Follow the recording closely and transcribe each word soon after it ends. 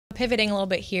pivoting a little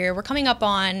bit here, we're coming up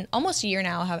on almost a year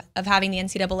now of having the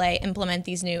NCAA implement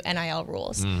these new NIL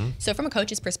rules. So from a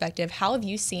coach's perspective, how have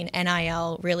you seen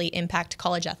NIL really impact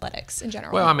college athletics in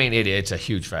general? Well, I mean, it's a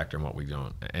huge factor in what we're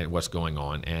doing and what's going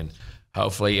on. And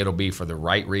hopefully it'll be for the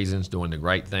right reasons, doing the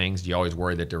right things. You always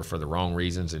worry that they're for the wrong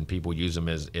reasons and people use them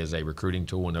as a recruiting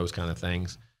tool and those kind of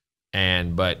things.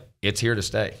 But it's here to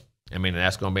stay. I mean,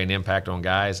 that's going to be an impact on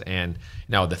guys. And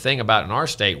now the thing about in our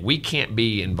state, we can't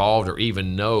be involved or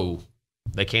even know.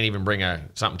 They can't even bring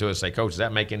something to us and say, Coach, does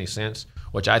that make any sense?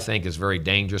 Which I think is very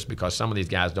dangerous because some of these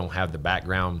guys don't have the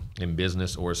background in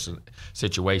business or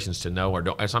situations to know,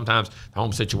 or sometimes the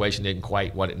home situation isn't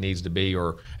quite what it needs to be,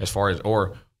 or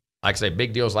like I say,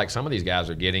 big deals like some of these guys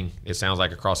are getting. It sounds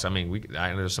like I mean,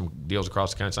 there's some deals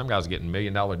across the country. Some guys are getting $1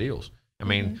 million deals. I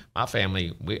mean, my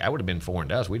family, that would have been foreign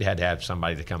to us. We'd had to have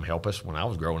somebody to come help us when I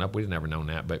was growing up. We'd never known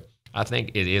that. But I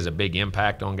think it is a big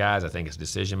impact on guys. I think it's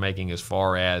decision-making as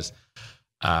far as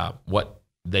what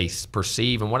they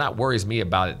perceive. And what worries me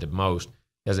about it the most,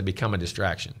 does it become a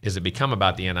distraction? Does it become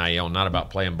about the NIL, not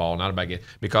about playing ball, not about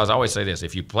because I always say this,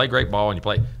 if you play great ball and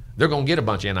they're going to get a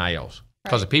bunch of NILs.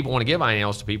 Because if people want to give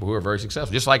NILs to people who are very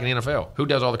successful, just like in the NFL, who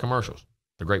does all the commercials?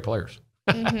 The great players.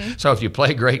 So if you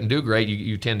play great and do great,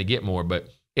 you tend to get more. But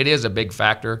it is a big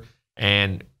factor,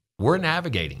 and we're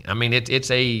navigating. I mean,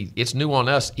 it's new on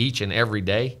us each and every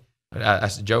day. I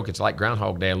joke it's like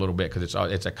Groundhog Day a little bit because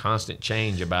it's a constant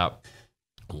change about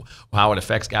how it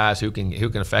affects guys, who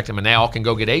can affect them, and they all can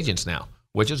go get agents now,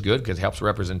 which is good because it helps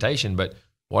representation. But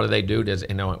what do they do? Does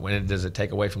it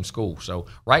take away from school? So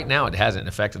right now it hasn't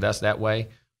affected us that way,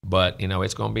 but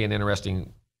it's going to be an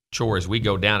interesting chore as we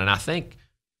go down. And I think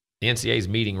the NCAA's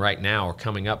meeting right now or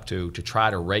coming up to try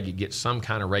to get some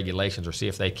kind of regulations or see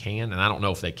if they can, and I don't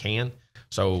know if they can.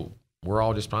 So we're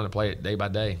all just trying to play it day by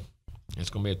day.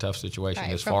 It's going to be a tough situation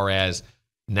as far as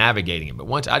navigating it.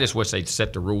 But I just wish they'd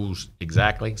set the rules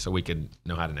exactly so we could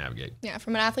know how to navigate. Yeah,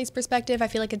 from an athlete's perspective, I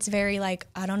feel like it's very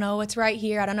I don't know what's right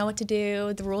here. I don't know what to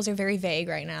do. The rules are very vague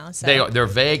right now. So. They're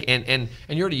vague, and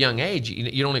you're at a young age.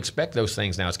 You don't expect those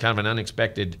things now. It's kind of an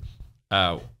unexpected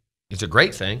it's a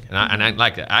great thing, and I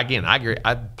like that. Again, I agree.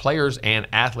 Players and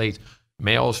athletes,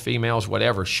 males, females,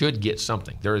 whatever, should get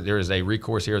something. There is a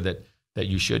recourse here that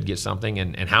you should get something,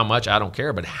 and how much, I don't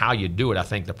care, but how you do it, I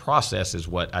think the process is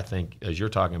what I think, as you're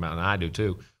talking about, and I do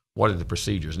too, what are the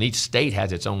procedures? And each state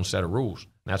has its own set of rules,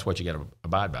 and that's what you got to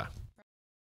abide by.